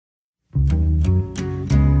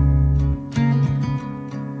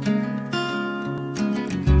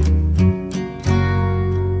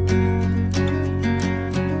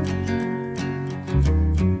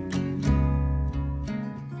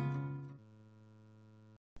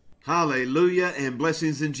Hallelujah and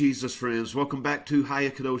blessings in Jesus, friends. Welcome back to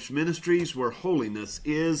Hayakadosh Ministries, where holiness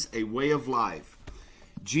is a way of life.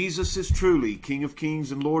 Jesus is truly King of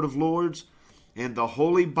Kings and Lord of Lords, and the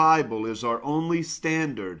Holy Bible is our only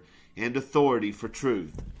standard and authority for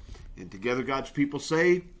truth. And together God's people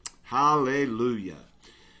say, Hallelujah.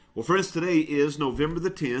 Well, friends, today is November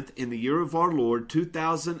the 10th in the year of our Lord,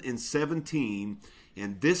 2017,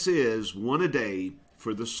 and this is One a Day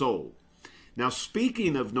for the Soul. Now,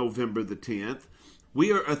 speaking of November the 10th,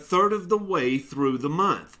 we are a third of the way through the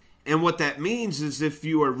month. And what that means is if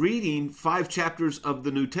you are reading 5 chapters of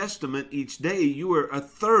the New Testament each day, you are a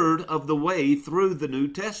third of the way through the New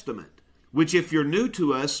Testament. Which, if you're new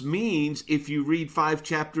to us, means if you read 5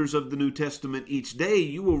 chapters of the New Testament each day,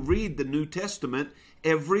 you will read the New Testament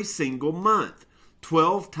every single month,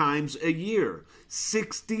 12 times a year,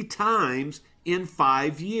 60 times in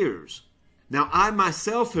 5 years. Now, I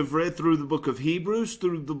myself have read through the book of Hebrews,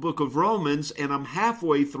 through the book of Romans, and I'm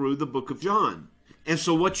halfway through the book of John. And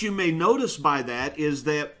so what you may notice by that is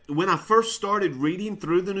that when I first started reading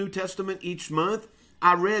through the New Testament each month,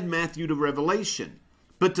 I read Matthew to Revelation.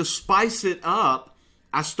 But to spice it up,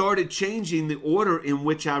 I started changing the order in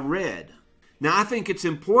which I read. Now, I think it's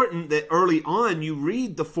important that early on you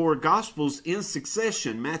read the 4 Gospels in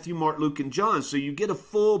succession, Matthew, Mark, Luke, and John, so you get a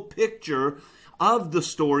full picture of the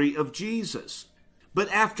story of Jesus.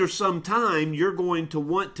 But after some time, you're going to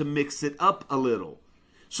want to mix it up a little.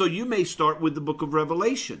 So you may start with the book of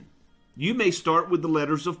Revelation. You may start with the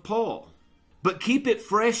letters of Paul. But keep it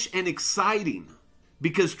fresh and exciting,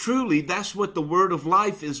 because truly that's what the word of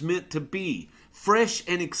life is meant to be. Fresh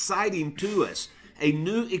and exciting to us. A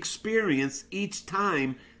new experience each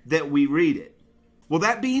time that we read it. Well,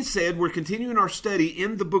 that being said, we're continuing our study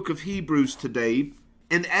in the book of Hebrews today.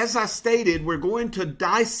 And as I stated, we're going to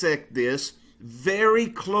dissect this very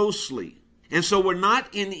closely. And so we're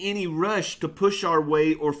not in any rush to push our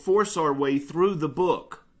way or force our way through the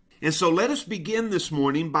book. And so let us begin this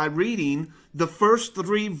morning by reading the first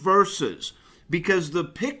 3 verses, because the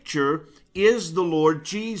picture is the Lord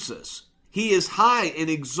Jesus. He is high and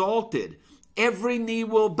exalted. Every knee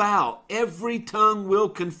will bow, every tongue will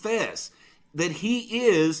confess that He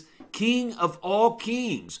is King of all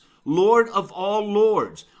kings, Lord of all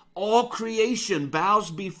lords. All creation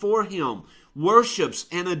bows before Him, worships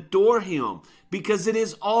and adore Him, because it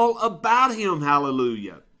is all about Him.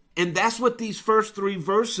 Hallelujah. And that's what these first 3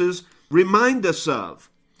 verses remind us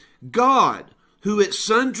of. God, who at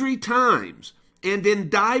sundry times and in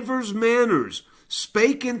divers manners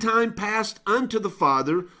spake in time past unto the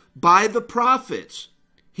Father by the prophets.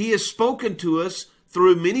 He has spoken to us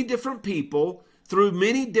through many different people, through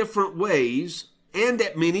many different ways, and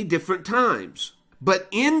at many different times. But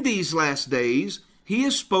in these last days, He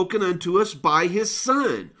has spoken unto us by His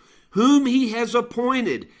Son, whom He has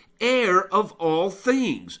appointed heir of all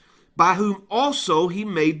things, by whom also He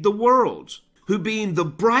made the worlds, who being the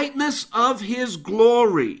brightness of His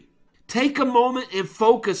glory. Take a moment and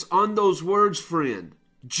focus on those words, friend.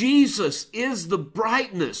 Jesus is the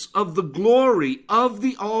brightness of the glory of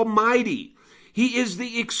the Almighty. He is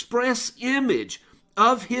the express image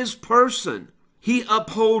of His person. He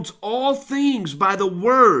upholds all things by the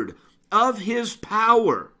word of His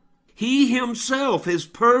power. He Himself has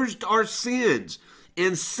purged our sins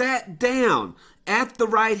and sat down at the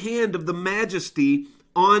right hand of the Majesty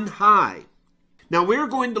on high. Now, we're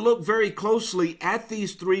going to look very closely at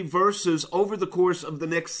these 3 verses over the course of the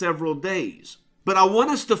next several days. But I want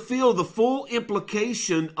us to feel the full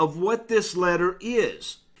implication of what this letter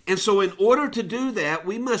is. And so in order to do that,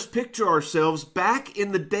 we must picture ourselves back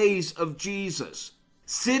in the days of Jesus,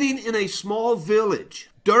 sitting in a small village,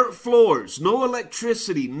 dirt floors, no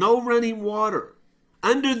electricity, no running water,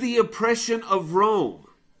 under the oppression of Rome,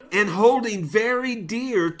 and holding very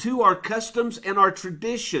dear to our customs and our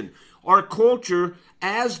tradition, our culture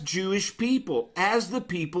as Jewish people, as the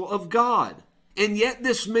people of God. And yet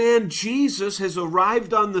this man Jesus has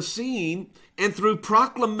arrived on the scene, and through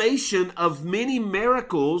proclamation of many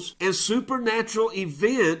miracles and supernatural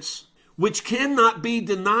events, which cannot be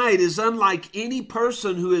denied, is unlike any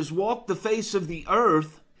person who has walked the face of the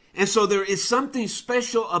earth. And so there is something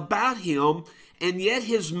special about Him, and yet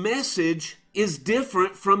His message is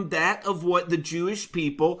different from that of what the Jewish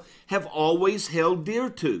people have always held dear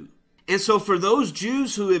to. And so for those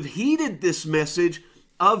Jews who have heeded this message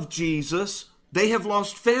of Jesus, they have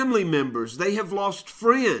lost family members. They have lost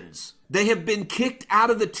friends. They have been kicked out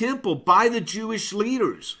of the temple by the Jewish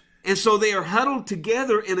leaders. And so they are huddled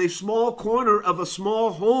together in a small corner of a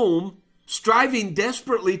small home, striving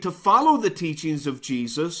desperately to follow the teachings of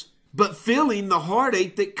Jesus, but feeling the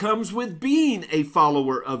heartache that comes with being a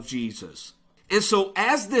follower of Jesus. And so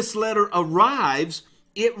as this letter arrives,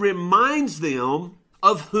 it reminds them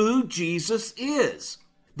of who Jesus is,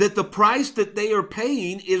 that the price that they are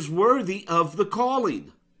paying is worthy of the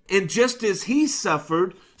calling. And just as he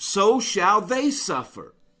suffered, so shall they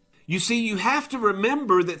suffer. You see, you have to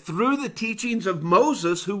remember that through the teachings of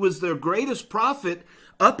Moses, who was their greatest prophet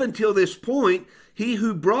up until this point, he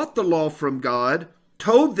who brought the law from God,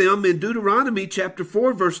 told them in Deuteronomy chapter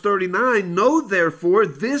 4, verse 39, "Know therefore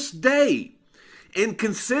this day, and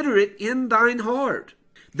consider it in thine heart,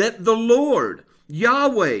 that the Lord,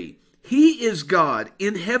 Yahweh, he is God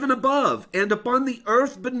in heaven above and upon the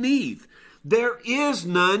earth beneath. There is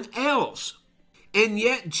none else." And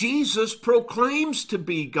yet Jesus proclaims to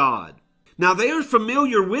be God. Now they are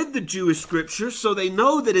familiar with the Jewish scriptures, so they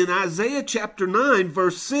know that in Isaiah chapter 9,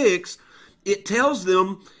 verse 6, it tells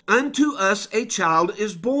them, "Unto us a child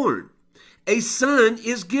is born, a son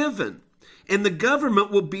is given, and the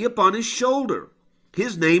government will be upon his shoulder.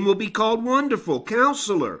 His name will be called Wonderful,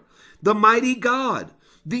 Counselor, the Mighty God,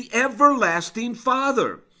 the Everlasting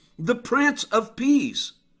Father, the Prince of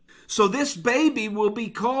Peace." So this baby will be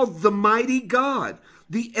called the Mighty God,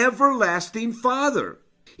 the Everlasting Father.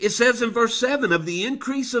 It says in verse 7, "Of the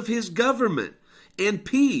increase of his government and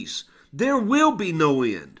peace, there will be no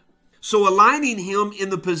end." So aligning him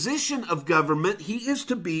in the position of government, he is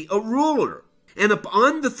to be a ruler. And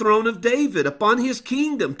upon the throne of David, upon his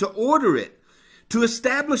kingdom, to order it, to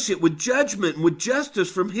establish it with judgment and with justice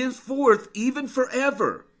from henceforth, even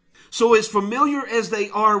forever. So as familiar as they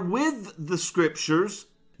are with the scriptures,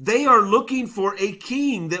 they are looking for a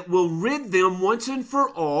king that will rid them once and for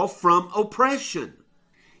all from oppression.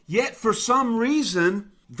 Yet for some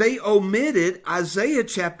reason, they omitted Isaiah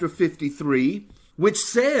chapter 53, which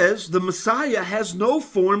says the Messiah has no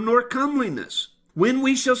form nor comeliness. When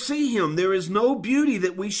we shall see him, there is no beauty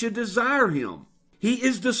that we should desire him. He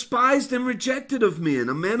is despised and rejected of men,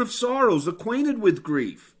 a man of sorrows, acquainted with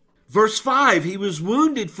grief. Verse 5, he was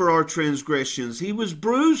wounded for our transgressions. He was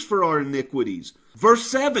bruised for our iniquities. Verse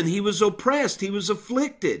 7, he was oppressed. He was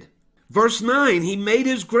afflicted. Verse 9, he made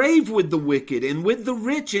his grave with the wicked and with the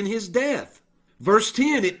rich in his death. Verse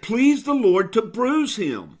 10, it pleased the Lord to bruise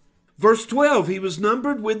him. Verse 12, he was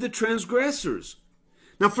numbered with the transgressors.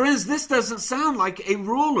 Now, friends, this doesn't sound like a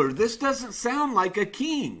ruler. This doesn't sound like a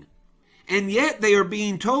king. And yet they are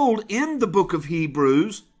being told in the book of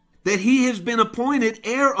Hebrews that he has been appointed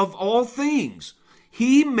heir of all things.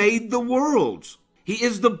 He made the worlds. He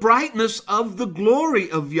is the brightness of the glory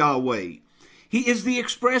of Yahweh. He is the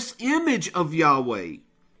express image of Yahweh.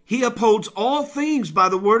 He upholds all things by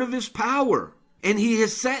the word of his power. And he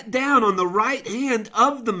has sat down on the right hand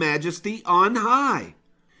of the majesty on high.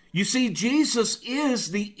 You see, Jesus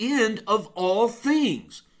is the end of all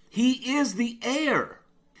things. He is the heir.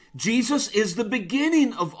 Jesus is the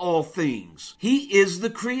beginning of all things. He is the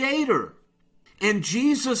creator. And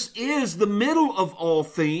Jesus is the middle of all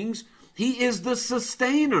things. He is the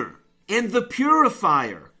sustainer and the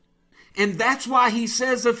purifier. And that's why he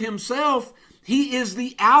says of himself, he is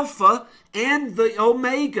the Alpha and the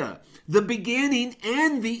Omega, the beginning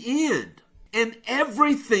and the end, and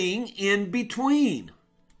everything in between.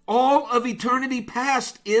 All of eternity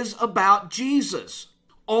past is about Jesus.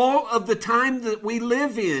 All of the time that we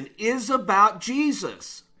live in is about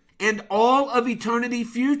Jesus. And all of eternity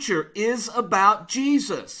future is about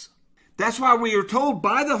Jesus. That's why we are told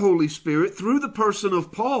by the Holy Spirit through the person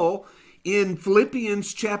of Paul in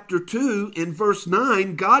Philippians chapter 2 and verse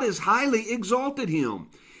 9, God has highly exalted him,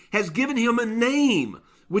 has given him a name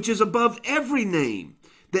which is above every name,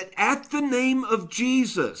 that at the name of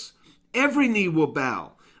Jesus every knee will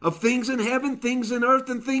bow, of things in heaven, things in earth,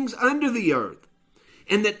 and things under the earth,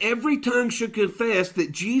 and that every tongue should confess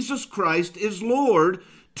that Jesus Christ is Lord,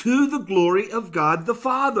 to the glory of God the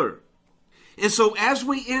Father. And so as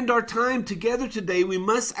we end our time together today, we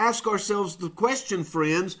must ask ourselves the question,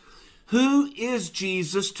 friends, who is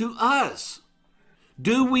Jesus to us?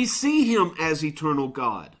 Do we see him as eternal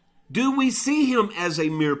God? Do we see him as a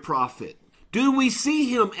mere prophet? Do we see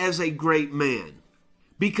him as a great man?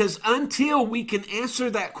 Because until we can answer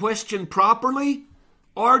that question properly,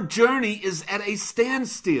 our journey is at a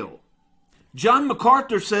standstill. John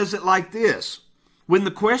MacArthur says it like this: when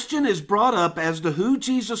the question is brought up as to who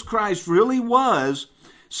Jesus Christ really was,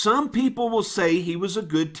 some people will say he was a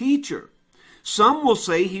good teacher. Some will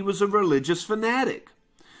say he was a religious fanatic.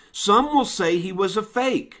 Some will say he was a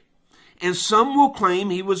fake. And some will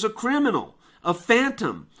claim he was a criminal, a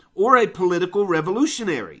phantom, or a political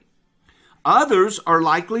revolutionary. Others are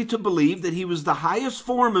likely to believe that he was the highest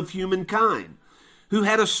form of humankind, who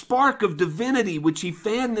had a spark of divinity which he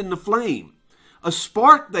fanned in the flame. A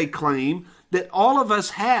spark, they claim, that all of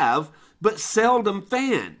us have, but seldom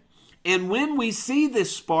fan. And when we see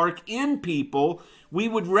this spark in people, we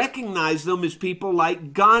would recognize them as people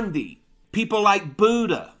like Gandhi, people like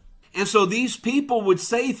Buddha. And so these people would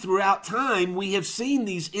say throughout time, we have seen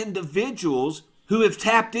these individuals who have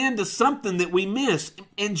tapped into something that we miss.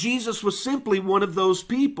 And Jesus was simply one of those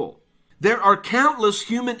people. There are countless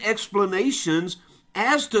human explanations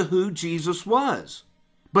as to who Jesus was.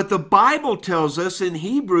 But the Bible tells us in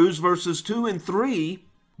Hebrews verses 2 and 3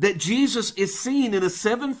 that Jesus is seen in a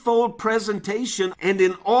sevenfold presentation, and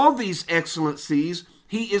in all these excellencies,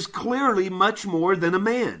 he is clearly much more than a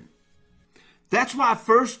man. That's why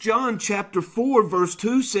 1 John chapter 4 verse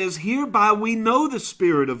 2 says, "Hereby we know the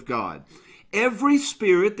Spirit of God. Every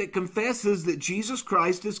spirit that confesses that Jesus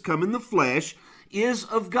Christ has come in the flesh is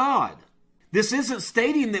of God." This isn't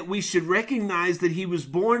stating that we should recognize that he was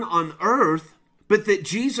born on earth, but that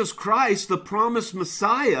Jesus Christ, the promised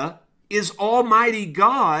Messiah, is Almighty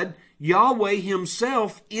God, Yahweh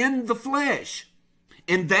himself in the flesh.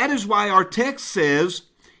 And that is why our text says,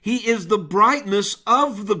 he is the brightness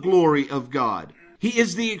of the glory of God. He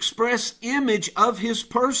is the express image of his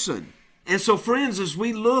person. And so, friends, as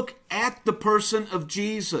we look at the person of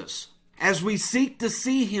Jesus, as we seek to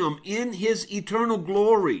see him in his eternal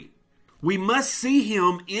glory, we must see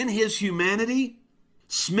him in his humanity,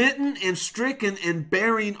 smitten and stricken and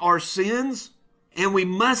bearing our sins, and we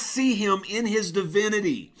must see him in his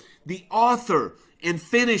divinity, the author and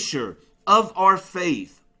finisher of our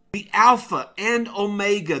faith, the Alpha and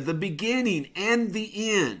Omega, the beginning and the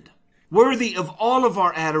end, worthy of all of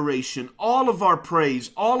our adoration, all of our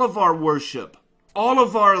praise, all of our worship, all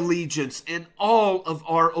of our allegiance, and all of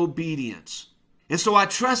our obedience. And so I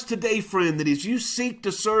trust today, friend, that as you seek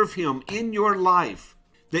to serve him in your life,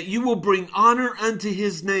 that you will bring honor unto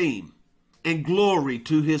his name and glory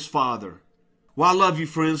to his Father. Well, I love you,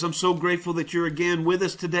 friends. I'm so grateful that you're again with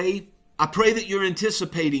us today. I pray that you're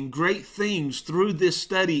anticipating great things through this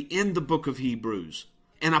study in the book of Hebrews.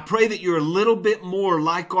 And I pray that you're a little bit more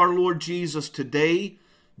like our Lord Jesus today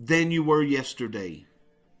than you were yesterday.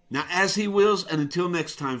 Now, as he wills, and until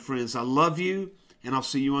next time, friends, I love you, and I'll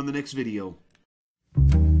see you on the next video.